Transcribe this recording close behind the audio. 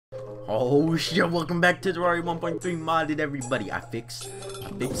Oh shit, welcome back to Terraria 1.3 modded, everybody. I fixed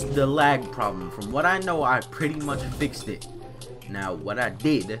the lag problem. From what I know, I pretty much fixed it. Now, what I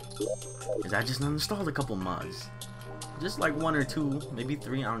did is I just uninstalled a couple mods. Just like 1 or 2, maybe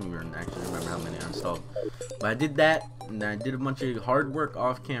 3, I don't even actually remember how many I installed. But I did that, and I did a bunch of hard work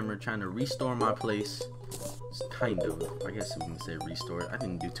off camera trying to restore my place. Kind of, I guess we can say restore it. I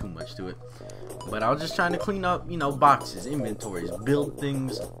didn't do too much to it, but I was just trying to clean up, you know, boxes, inventories, building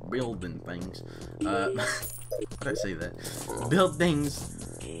things. How did I say that? Build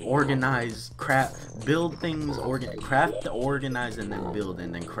things, organize, craft, build things, craft, organize, and then build,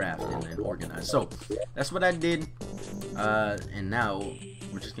 and then craft, and then organize. So that's what I did, and now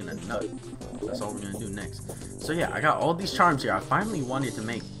we're just gonna nut. That's all we're gonna do next. So yeah, I got all these charms here. I finally wanted to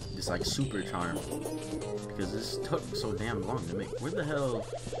make this like super charm, because this took so damn long to make. Where the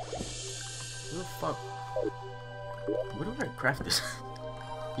fuck? Where do I craft this?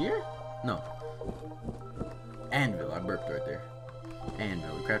 Here? No. Anvil. I burped right there.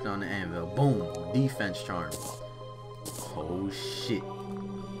 Anvil. We crafted on the anvil. Boom. Defense charm. Oh shit.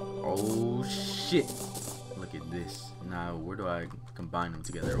 Oh shit. Look at this. Now, where do I combine them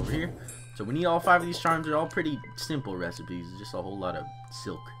together? Over here. So we need all 5 of these charms. They're all pretty simple recipes. Just a whole lot of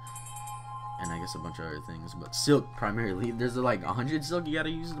silk. And I guess a bunch of other things, but silk primarily. There's like 100 silk you gotta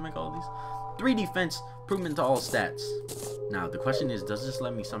use to make all these. 3 defense, improvement to all stats. Now the question is, does this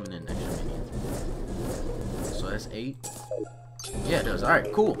let me summon an extra minion? So that's 8. Yeah, it does.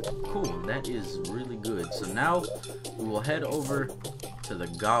 Alright, cool. Cool. That is really good. So now we will head over to the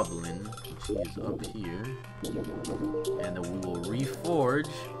goblin, which is up here. And then we will reforge.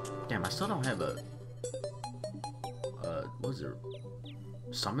 Damn, I still don't have a what is it?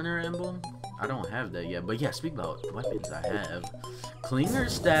 Summoner emblem? I don't have that yet, but yeah, speak about weapons. I have Clinger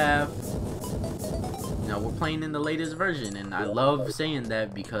Staff. Now we're playing in the latest version, and I love saying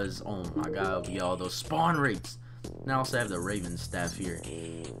that because oh my god, we get all those spawn rates. And I also have the Raven Staff here,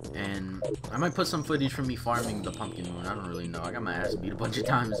 and I might put some footage from me farming the Pumpkin Moon. I don't really know. I got my ass beat a bunch of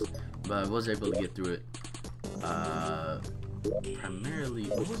times, but I was able to get through it. Primarily,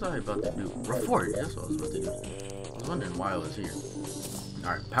 what was I about to do? Reforge. That's what I was about to do. I was wondering why I was here.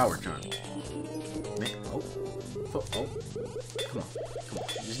 Alright, power charm. Oh, come on.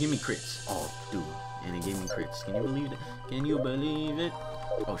 Just give me crits. Oh, dude. And it gave me crits. Can you believe it? Can you believe it?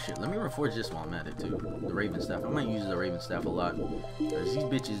 Oh shit, let me reforge this while I'm at it too. The Raven Staff. I might use the Raven Staff a lot. Because these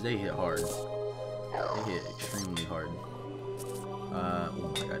bitches, they hit hard. They hit extremely hard.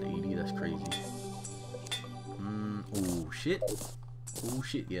 Oh my god, 80, that's crazy. Oh shit. Oh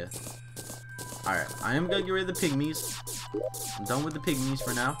shit, yeah. Alright, I am gonna get rid of the pygmies. I'm done with the pygmies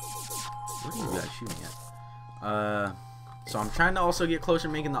for now. What are you guys shooting at? So I'm trying to also get closer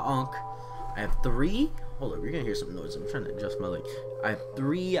to making the Ankh. I have 3. Hold up, you're gonna hear some noise. I'm trying to adjust my leg. I have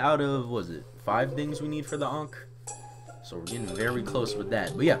 3 out of, what is it, 5 things we need for the Ankh. So we're getting very close with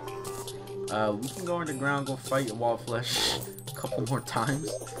that. But yeah, we can go underground, go fight a wall of flesh a couple more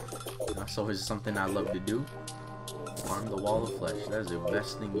times. That's always something I love to do. Farm the wall of flesh. That is the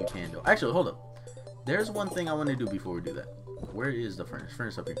best thing you can do. Actually, hold up. There's one thing I want to do before we do that. Where is the furnace?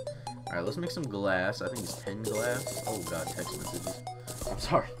 Furnace up here. Alright, let's make some glass. I think it's 10 glass. Oh god, text messages. I'm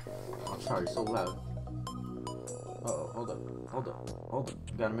sorry. I'm sorry, so loud. Uh-oh, hold up.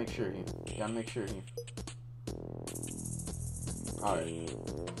 Gotta make sure here. Alright.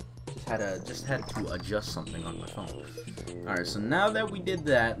 Just had to adjust something on my phone. Alright, so now that we did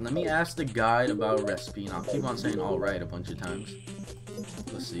that, let me ask the guide about a recipe, and I'll keep on saying alright a bunch of times.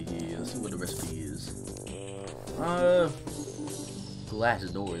 Let's see here. Let's see what the recipe is. Glass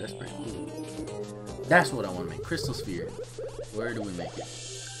door. That's pretty cool. That's what I want to make. Crystal sphere. Where do we make it?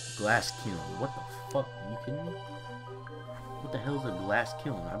 Glass kiln. What the fuck? Are you kidding me? What the hell is a glass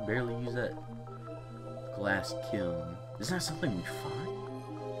kiln? I barely use that. Glass kiln. Is that something we find?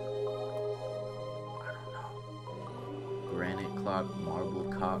 I don't know. Granite clock, marble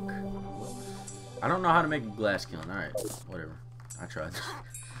cock. I don't know how to make a glass kiln. Alright, whatever. I tried.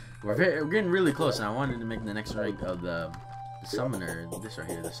 We're getting really close, and I wanted to make the next rank of the summoner. This right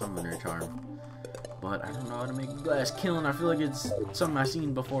here, the summoner charm. But I don't know how to make a glass kiln. I feel like it's something I've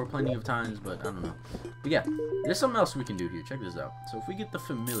seen before plenty of times, but I don't know. But yeah, there's something else we can do here. Check this out. So if we get the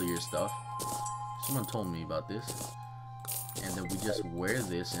familiar stuff, someone told me about this, and then we just wear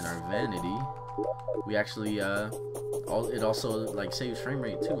this in our vanity, we actually it also like saves frame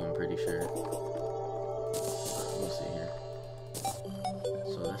rate too, I'm pretty sure. Let me see here.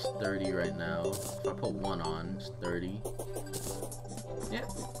 So that's 30 right now. If I put 1 on, it's 30. Yeah,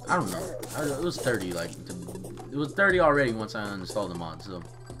 I don't know. It was 30, like, it was 30 already once I uninstalled the mod, so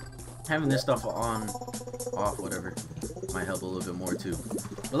having this stuff on, off, whatever, might help a little bit more too.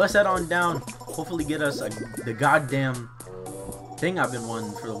 But let's head on down. Hopefully get us the goddamn thing I've been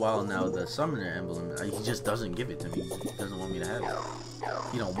wanting for a while now, the summoner emblem. He just doesn't give it to me. He doesn't want me to have it.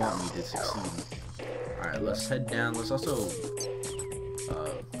 He don't want me to succeed. Alright, let's head down. Let's also do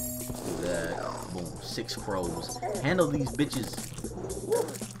that. Boom. 6 crows. Handle these bitches.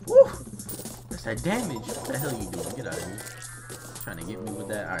 Woo! That's that damage. What the hell are you doing? Get out of here. Trying to get me with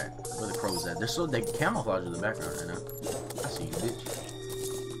that. Alright, where the crows at? They camouflage in the background right now. I see you,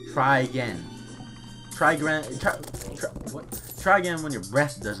 bitch. Try again. Try again when your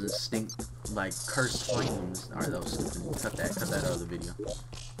breath doesn't stink like cursed flames. Alright, that was stupid. Cut that out of the video.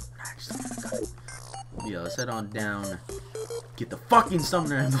 Yeah, let's head on down. Get the fucking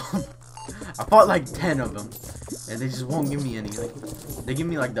summoner emblem. I fought like 10 of them, and they just won't give me any. Like, they give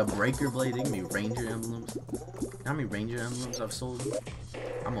me like the breaker blade. They give me ranger emblems. You know how many ranger emblems I've sold?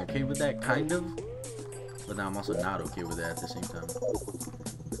 I'm okay with that, kind of, but now I'm also not okay with that at the same time,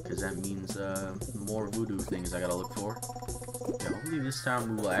 because that means more voodoo things I gotta look for. Yeah, hopefully this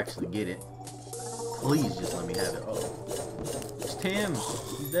time we will actually get it. Please just let me have it. Oh, it's Tim.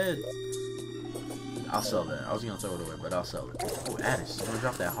 He's dead. I'll sell that. I was gonna throw it away, but I'll sell it. Oh, Addis. You wanna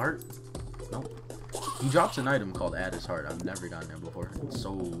drop that heart? Nope. He drops an item called Addis Heart. I've never gotten there before. It's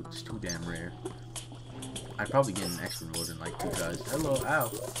too damn rare. I'd probably get an extra reward in like 2 tries. Hello,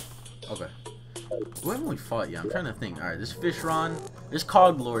 ow. Okay. Who haven't we fought yet? I'm trying to think. Alright, this Fishron. This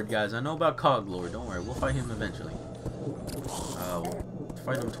Cog Lord, guys. I know about Cog Lord. Don't worry. We'll fight him eventually. We'll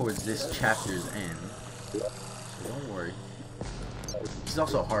fight him towards this chapter's end. So don't worry. He's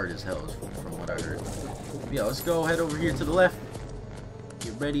also hard as hell, from what I heard. But yeah, let's go head over here to the left.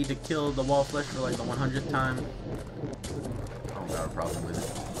 Get ready to kill the wall flesh for like the 100th time. I don't got a problem with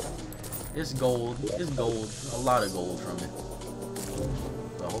it. It's gold. It's gold. A lot of gold from it.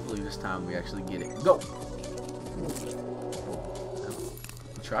 So hopefully this time we actually get it. Go!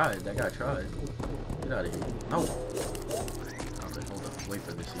 He tried. That guy tried. Get out of here. No! Okay, hold up. Wait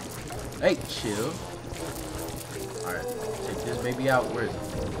for this here. Hey, chill. Alright, take this baby out. Where is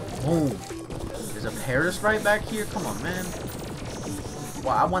it? Boom! There's a Paris right back here? Come on, man.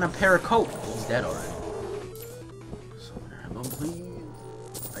 Well, I want a Paracoat. He's dead already. Summoner emblem,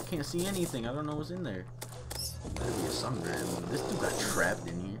 please. I can't see anything. I don't know what's in there. Better be a summoner emblem. This dude got trapped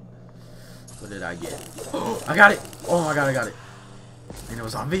in here. What did I get? Oh, I got it! Oh my god, I got it. And it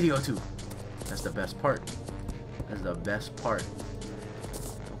was on video too. That's the best part. That's the best part.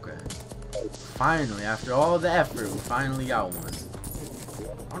 Okay. Finally, after all the effort, we finally got one.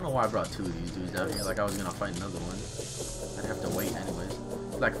 I don't know why I brought 2 of these dudes out here. Like I was gonna fight another one. I'd have to wait anyways.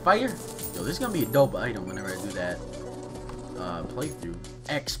 Like fire? Yo, this is gonna be a dope item whenever I do that playthrough.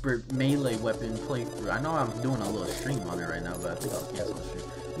 Expert melee weapon playthrough. I know I'm doing a little stream on it right now, but I think I'll cancel the stream.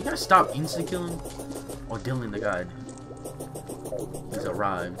 You gotta stop insta killing. Oh, Dylan the guide. He's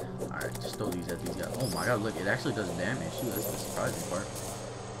arrived. Alright, just throw these at these guys. Oh my god, look, it actually does damage too. That's the surprising part.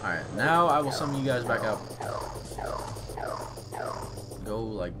 Alright, now I will summon you guys back out. Go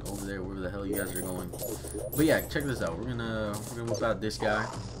like over there, wherever the hell you guys are going. But yeah, check this out. We're gonna whip out this guy.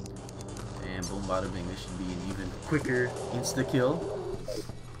 And boom bada bing. This should be an even quicker insta kill.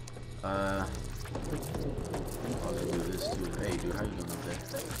 I'll just do this too. Hey dude, how you doing up there?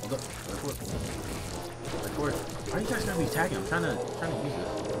 Hold up. Wait for it. Wait for it. Why are you guys gonna be tagging? I'm trying to use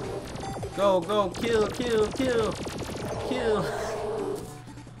this. Go, go, kill, kill, kill, kill.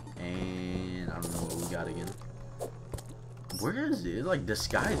 And I don't know what we got again. Where is it? It like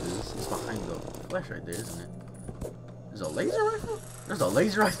disguises. It's behind the flesh right there, isn't it? There's a laser rifle? There's a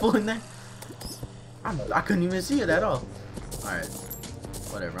laser rifle in there? I couldn't even see it at all. Alright.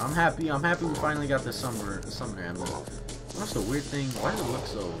 Whatever. I'm happy we finally got the summoner emblem. What's the weird thing? Why does it look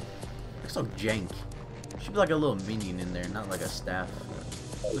so jank? Should be like a little minion in there, not like a staff.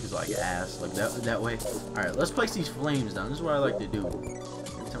 It looks like ass, like that way. Alright, let's place these flames down. This is what I like to do.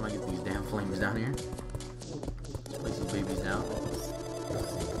 Every time I get these damn flames down here. Place these babies down.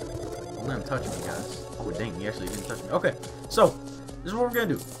 Don't let him touch me, guys. Oh dang, he actually didn't touch me. Okay, so this is what we're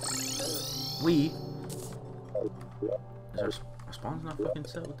gonna do. Is our spawn's not fucking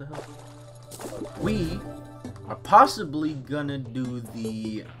set? What the hell? We are possibly gonna do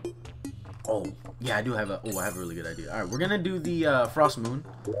the. Oh yeah, I have a really good idea. All right, we're gonna do the Frost Moon.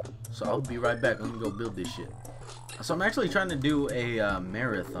 So I'll be right back. Let me go build this shit. So I'm actually trying to do a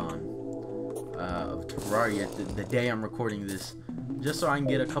marathon of Terraria the day I'm recording this, just so I can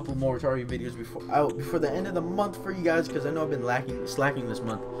get a couple more Terraria videos before the end of the month for you guys, because I know I've been slacking this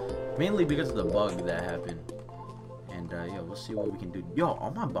month, mainly because of the bug that happened. And yeah, we'll see what we can do. Yo,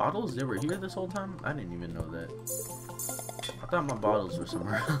 all my bottles, they were here this whole time? I didn't even know that. I thought my bottles were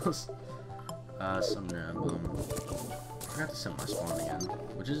somewhere else. Summoner emblem. forgot to set my spawn again,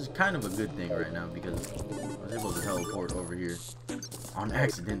 which is kind of a good thing right now because I was able to teleport over here on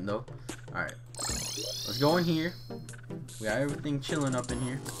accident though. Alright, let's go in here. We got everything chilling up in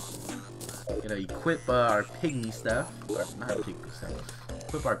here. Gotta equip our pygmy stuff. Not pygmy stuff.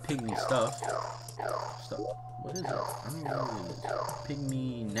 Equip our pygmy stuff. What is it? I don't know what it is.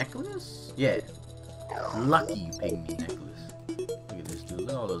 Pygmy necklace? Yeah. Lucky pygmy necklace. Look at this dude. Look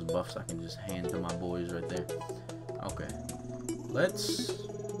at all those buffs I can just hand to my boys right there. Okay. Let's...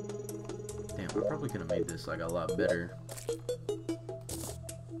 Damn, I probably could have made this like a lot better.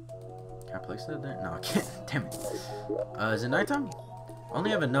 Can I place that there? No, I can't. Damn it. Is it nighttime? I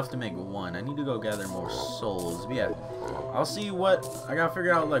only have enough to make one. I need to go gather more souls. But yeah, I'll see what... I gotta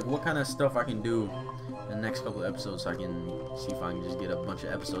figure out like what kind of stuff I can do in the next couple of episodes so I can see if I can just get a bunch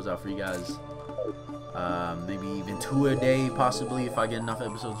of episodes out for you guys. Maybe even 2 a day, possibly, if I get enough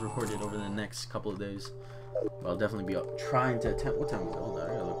episodes recorded over the next couple of days. But I'll definitely be trying to attempt... What time is it? Hold on,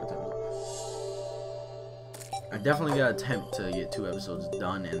 I gotta look what time it is. I definitely gotta attempt to get 2 episodes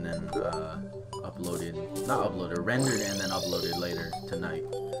done and then rendered and then uploaded later tonight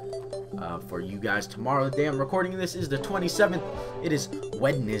for you guys tomorrow. The day I'm recording this is the 27th. It is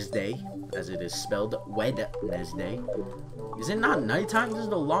Wednesday, as it is spelled Wednesday. Is it not nighttime? This is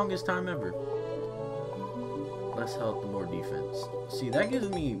the longest time ever. Less health, more defense. See, that gives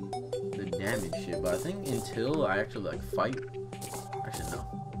me the damage shit, but I think until I actually like fight, actually no.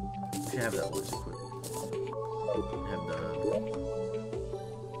 I should have that once equipped. Have the...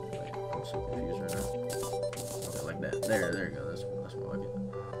 Wait, I'm so confused right now. Okay, like that. There you go. That's more like it.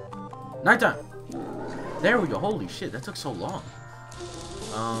 Nighttime! There we go. Holy shit, that took so long.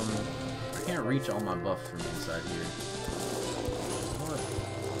 I can't reach all my buffs from inside here. What?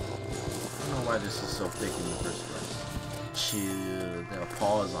 I don't know why this is so thick in the first place. Chill. Got a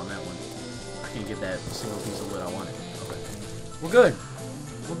pause on that one. I can't get that single piece of wood I wanted. Okay. We're good.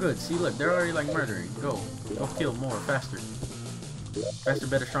 We're good. See, look, they're already like murdering. Go kill more, faster. Faster,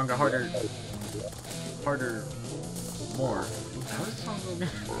 better, stronger, harder, more. How does the song go again?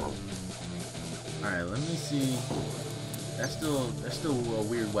 Alright, let me see. That's still a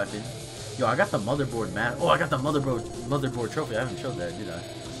weird weapon. Yo, I got the motherboard mat. Oh, I got the motherboard trophy. I haven't showed that, did I?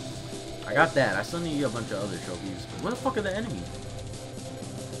 I got that. I still need a bunch of other trophies. Where the fuck are the enemies?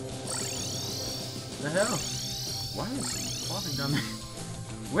 What the hell? Why is it falling down there?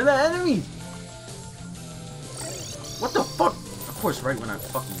 Where are the enemies? What the fuck? Of course, right when I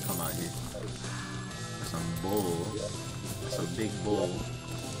fucking come out here. That's some bull. That's a big bull.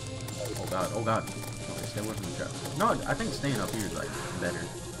 Oh god, oh god. Okay, stay away from the trap. No, I think staying up here is like better.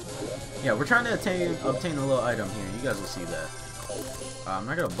 Yeah, we're trying to obtain a little item here. You guys will see that. I'm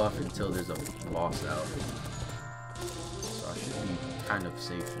not gonna buff until there's a boss out. So I should be kind of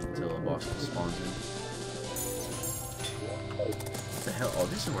safe until a boss spawns in. What the hell? Oh,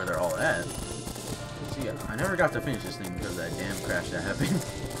 this is where they're all at. See, I never got to finish this thing because of that damn crash that happened.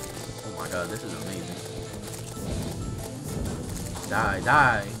 Oh my god, this is amazing. Die,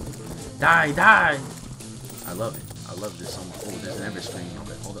 die. Die, die. I love it. I love this so much. Oh, there's an ever screen.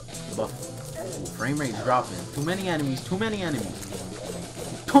 Okay, hold up. Buff. Oh, frame rate's dropping. Too many enemies. Too many enemies.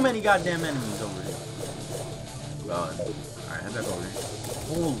 Too many goddamn enemies over here. God. Alright, head back over here.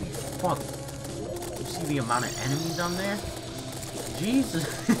 Holy fuck. You see the amount of enemies on there? Jesus.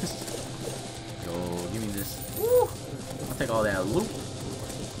 Yo, give me this. Woo. I'll take all that loot.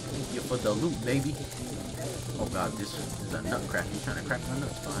 You put the loot, baby. Oh god, this is a nutcracker. You trying to crack my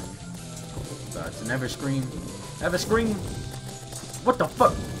nuts behind you. Oh god, it's an ever scream. Ever scream. What the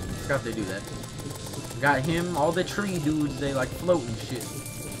fuck? Forgot they do that. Got him. All the tree dudes, they like float and shit.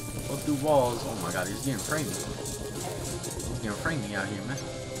 Go through walls. Oh my god, he's getting framey. He's getting framey out here, man.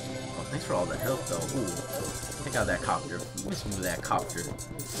 Oh, thanks for all the help though. Ooh. Take out that copter. Miss me with that copter.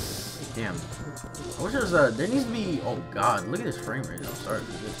 Damn. I wish there was there needs to be... Oh god, look at this frame rate. I'm sorry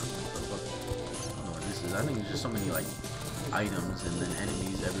for this. I don't know what this is. I think there's just so many like items and then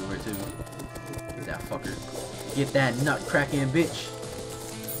enemies everywhere too. Get that fucker. Get that nut cracking bitch.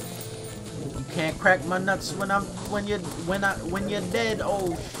 You can't crack my nuts when you're dead.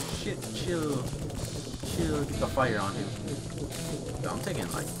 Oh shit, chill. Chill, get the fire on him. Yo, I'm taking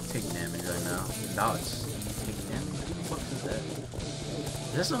like tick damage right now. Dots. Tick damage? What the fuck is that?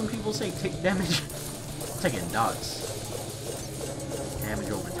 Is that something people say tick damage? I'm taking dots. Damage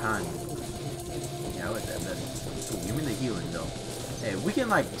over time. Yeah, I like that better. Ooh, give me the healing though. Hey, we can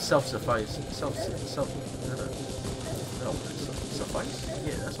like self-suffice. Suffice?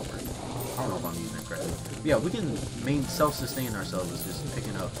 Yeah, that's what we're... I don't know if I'm using that correctly. But yeah, we can self-sustain ourselves is just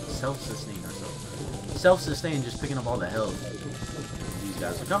picking up... Self-sustain ourselves. Self-sustain just picking up all the health. These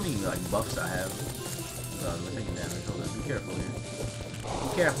guys. Look how many like buffs I have. god, we're taking damage. Hold on, be careful here. Be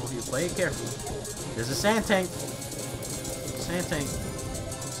careful here, play it careful. There's a sand tank. Sand tank.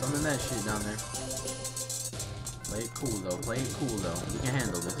 Summon that shit down there. Play it cool though, play it cool though. We can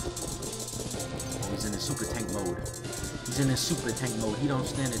handle this. Oh, he's in his super tank mode. He's in his super tank mode. He don't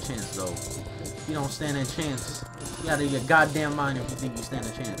stand a chance though. He don't stand a chance. You out of your goddamn mind if you think you stand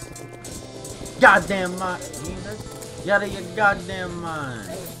a chance. Goddamn mind. You out of your goddamn mind.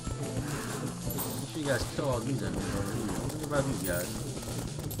 Make sure you guys kill all these enemies over here. What about these guys?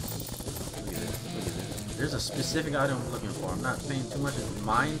 Look at this. Look at this. There's a specific item I'm looking for. I'm not paying too much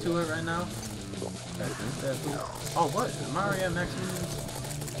mind to it right now. Oh, what? Am I already at maximum?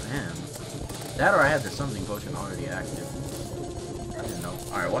 Damn. That or I had the something potion already active. I didn't know.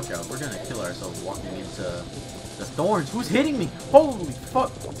 Alright, watch out. We're gonna kill ourselves walking into the thorns. Who's hitting me? Holy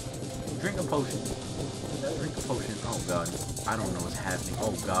fuck. Drink a potion. Drink a potion. Oh god. I don't know what's happening.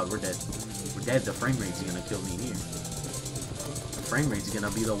 Oh god, we're dead. We're dead. The frame rate's gonna kill me here. The frame rate's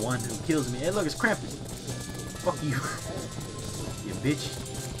gonna be the one who kills me. Hey, look, it's Krampus. Fuck you. You bitch.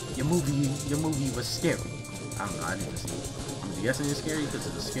 Your movie was scary. I don't know, I didn't see it. I'm guessing it's scary because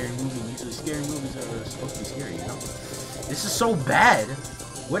it's a scary movie. Usually scary movies are supposed to be scary, you know? This is so bad.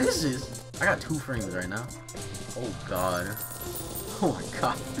 What is this? I got 2 frames right now. Oh god. Oh my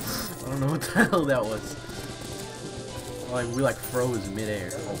god. I don't know what the hell that was. Like, we like froze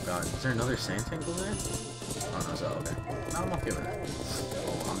midair. Oh god. Is there another sand tank over there? Oh no, it's not okay. No, I'm okay with that.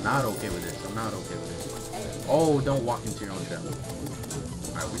 Oh, I'm not okay with this. I'm not okay with this. Oh, don't walk into your own trap.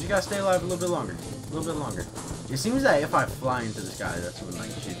 Alright, we just gotta stay alive a little bit longer. A little bit longer. It seems that if I fly into the sky, that's when like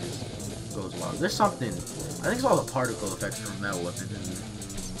shit just goes wild. There's something. I think it's all the particle effects from that weapon.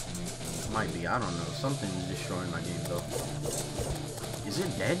 Might be, I don't know. Something's destroying my game though. Is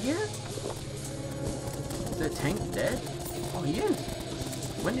it dead yet? Is that tank dead? Oh, he is.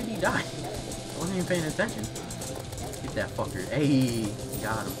 When did he die? I wasn't even paying attention. Get that fucker. Hey,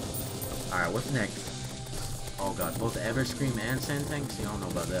 got him. Alright, what's next? Oh god, both Everscream and Sand Tanks? You don't know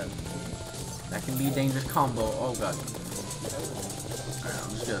about that. That can be a dangerous combo. Oh god. Alright,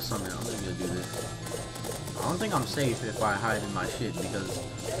 I'm just gonna summon it. I'm just gonna do this. I don't think I'm safe if I hide in my shit because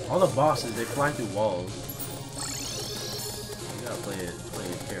all the bosses, they fly through walls. You gotta play it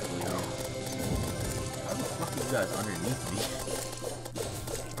carefully though. How the fuck are you guys underneath me?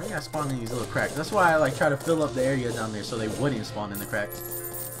 Why you guys spawn in these little cracks? That's why I like try to fill up the area down there so they wouldn't spawn in the cracks.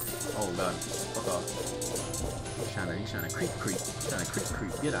 Oh god. Fuck off. He's trying to creep. He's trying to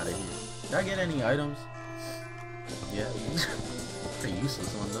creep. Get out of here. Did I get any items? Yeah. Pretty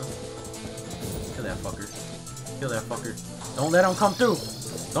useless one though. Kill that fucker. Kill that fucker. Don't let him come through.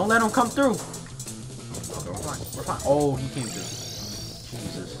 Don't let him come through. Okay, we're fine. We're fine. Oh, he came through.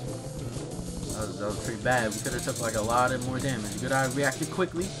 Jesus. That was pretty bad. We could have took like a lot more damage. Good, I reacted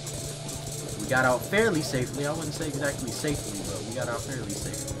quickly. We got out fairly safely. I wouldn't say exactly safely, but we got out fairly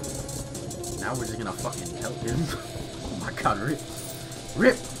safely. Now we're just gonna fucking help him. Oh my god, rip.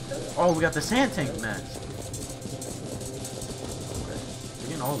 Rip! Oh, we got the sand tank mask. Okay. We're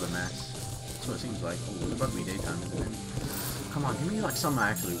getting all the masks. That's what it seems like. Oh, it's about to be daytime, isn't it? Come on, give me like something I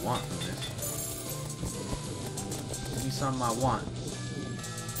actually want from this. Give me something I want.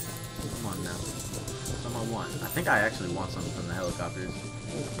 Come on now. Something I want. I think I actually want something from the helicopters.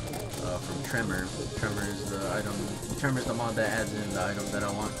 From Tremor. Tremor is the item. Tremor is the mod that adds in the item that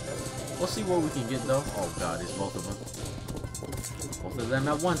I want. We'll see what we can get though. Oh god, it's both of them. Both of them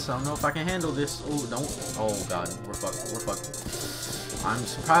at once. I don't know if I can handle this. Oh, don't. Oh god, we're fucked. We're fucked. I'm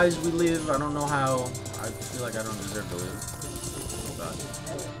surprised we live. I don't know how. I feel like I don't deserve to live. Oh god.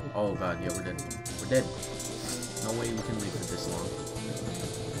 Oh god, yeah, we're dead. We're dead. No way we can live for this long.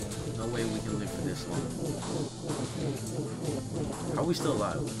 No way we can live for this long. How are we still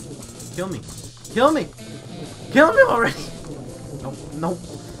alive? Kill me. Kill me! Kill me already! Nope, nope.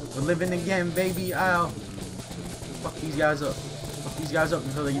 We're living again, baby. Ow. Fuck these guys up. Fuck these guys up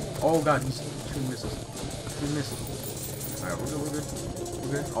until they... Oh god, he's 2 missiles. 2 missiles. Alright, we're good, we're good.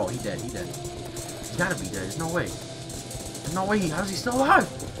 We're good. Oh, he dead, he dead. He's gotta be dead. There's no way. There's no way. How's he still alive?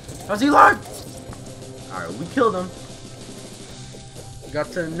 How's he alive? Alright, we killed him. We got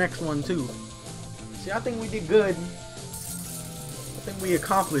to the next one, too. See, I think we did good. I think we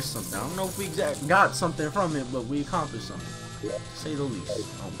accomplished something. I don't know if we got something from it, but we accomplished something. To say the least.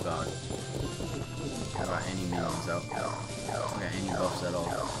 Oh god. I don't got any minions out. I don't got any buffs at all.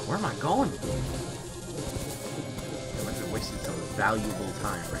 Where am I going? I just wasted some valuable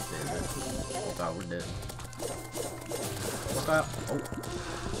time right there. Man. Oh god, we're dead. Look out. Oh.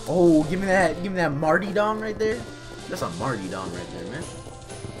 Oh, give me that Marty-Dom right there. That's a Marty-Dom right there, man.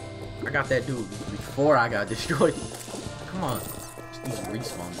 I got that dude before I got destroyed. Come on. Just these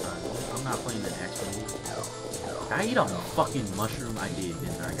respawn times. I'm not playing the next one. Did I eat a fucking mushroom? I did,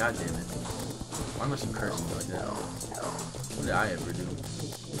 didn't I? God damn it. Why must you curse me like that? What did I ever do?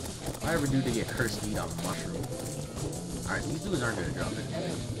 What did I ever do to get cursed to eat a mushroom? Alright, these dudes aren't gonna drop it.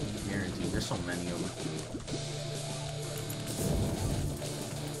 Guaranteed. There's so many of them.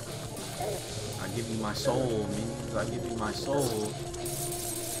 I give you my soul, minions. I give you my soul.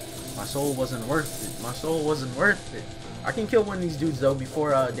 My soul wasn't worth it. My soul wasn't worth it. I can kill one of these dudes though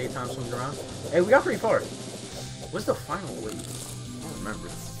before daytime swings around. Hey, we got pretty far. What's the final wave? I don't remember.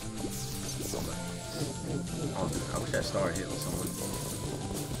 Oh, dude, I wish that star hit on someone.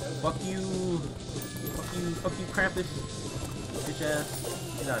 Fuck you. Fuck you. Fuck you, Krampus. Bitch ass.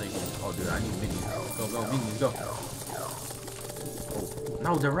 Get out of here. Oh, dude, I need minions. Go, go, minions, go. Oh,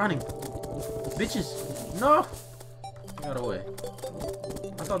 no, they're running. Bitches. No. Get away.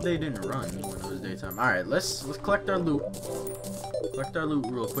 I thought they didn't run when it was daytime. Alright, let's collect our loot. Collect our loot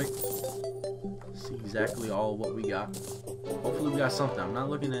real quick. See exactly all what we got. Hopefully we got something. I'm not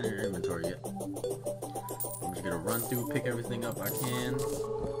looking at our inventory yet. I'm just gonna run through, pick everything up I can.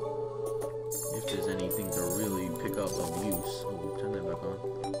 If there's anything to really pick up of use. Oh, turn that back on.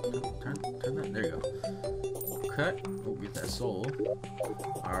 Turn that. There you go. Okay. Oh, get that soul.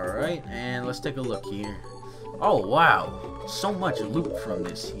 Alright, and let's take a look here. Oh, wow. So much loot from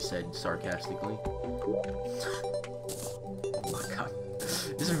this, he said sarcastically. Oh my god.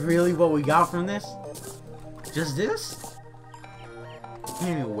 This is really what we got from this? Just this? I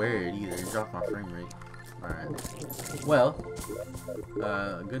can't even wear it either. It dropped my frame rate. Alright. Well,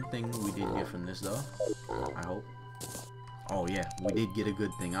 a good thing we did get from this though. I hope. Oh yeah, we did get a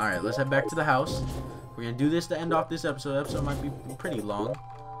good thing. Alright, let's head back to the house. We're gonna do this to end off this episode. The episode might be pretty long.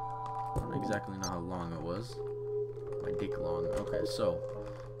 I don't exactly know how long it was. My dick long. Okay, so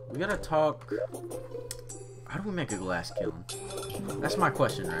we gotta talk. How do we make a glass kiln? That's my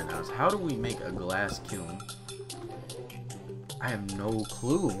question right now. Is how do we make a glass kiln? I have no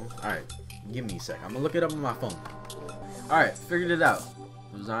clue. Alright, give me a sec. I'm gonna look it up on my phone. Alright, figured it out.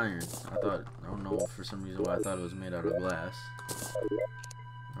 It was iron. I don't know for some reason why I thought it was made out of glass. I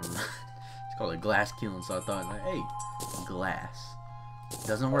don't know. It's called a glass kiln, so I thought, like, hey, glass.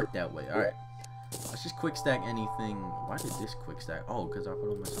 Doesn't work that way. Alright. Let's just quick stack anything. Why did this quick stack? Oh, because I put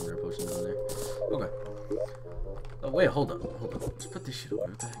all my summoner potions on there. Okay. Oh, wait, hold up. Hold up. Let's put this shit away.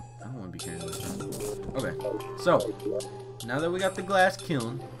 What the heck? I don't want to be carrying this. Okay. So, now that we got the glass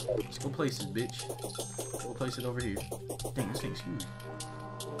kiln, let's go place this bitch. We'll place it over here. Dang, this thing's huge.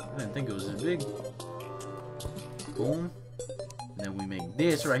 I didn't think it was this big. Boom. And then we make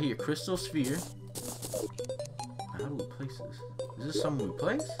this right here. Crystal sphere. Now, how do we place this? Is this something we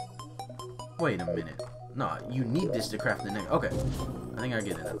place? Wait a minute. No, you need this to craft the next. Okay. I think I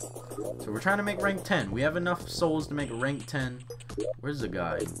get it now. So we're trying to make rank 10. We have enough souls to make rank 10. Where's the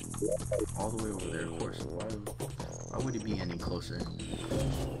guide? All the way over there, of course. Why would it be any closer?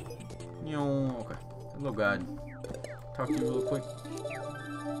 You know, okay. Hello, guide. Talk to you real quick.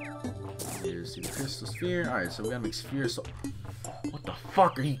 Here's the crystal sphere. Alright, so we gotta make sphere soul. What the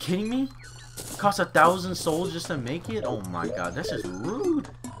fuck? Are you kidding me? It costs 1,000 souls just to make it? Oh my god, that's just rude.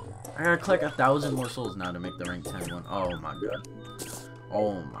 I gotta collect 1,000 more souls now to make the rank 10 one. Oh my god.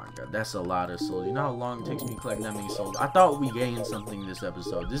 Oh my god, that's a lot of souls. You know how long it takes me to collect that many souls? I thought we gained something this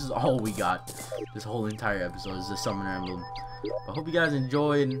episode. This is all we got. This whole entire episode is the Summoner Emblem. I hope you guys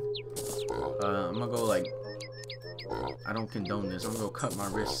enjoyed. I'm gonna go like... I don't condone this. I'm gonna go cut my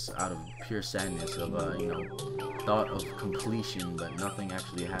wrists out of pure sadness of, you know, thought of completion, but nothing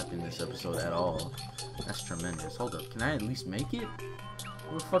actually happened this episode at all. That's tremendous. Hold up, can I at least make it?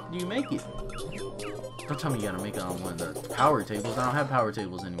 Where the fuck do you make it? Don't tell me you gotta make it on one of the power tables. I don't have power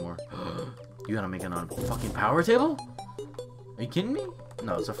tables anymore. You gotta make it on a fucking power table? Are you kidding me?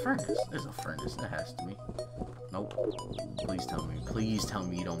 No, it's a furnace. There's a furnace. That has to be. Nope. Please tell me. Please tell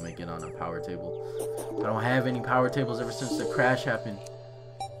me you don't make it on a power table. I don't have any power tables ever since the crash happened.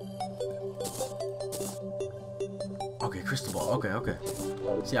 Okay, crystal ball. Okay, okay.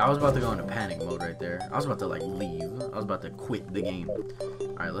 See, I was about to go into panic mode right there. I was about to, like, leave. I was about to quit the game.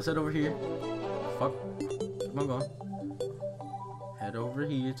 Alright, let's head over here. Fuck. Come on, going. Head over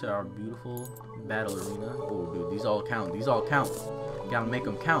here to our beautiful battle arena. Oh, dude, these all count. These all count. Gotta make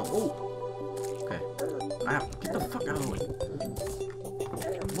them count. Oh. Okay. Get the fuck out of the way.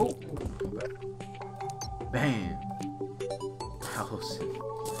 Whoa. Okay. Bam.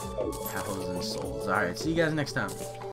 1,000 souls. Alright, see you guys next time.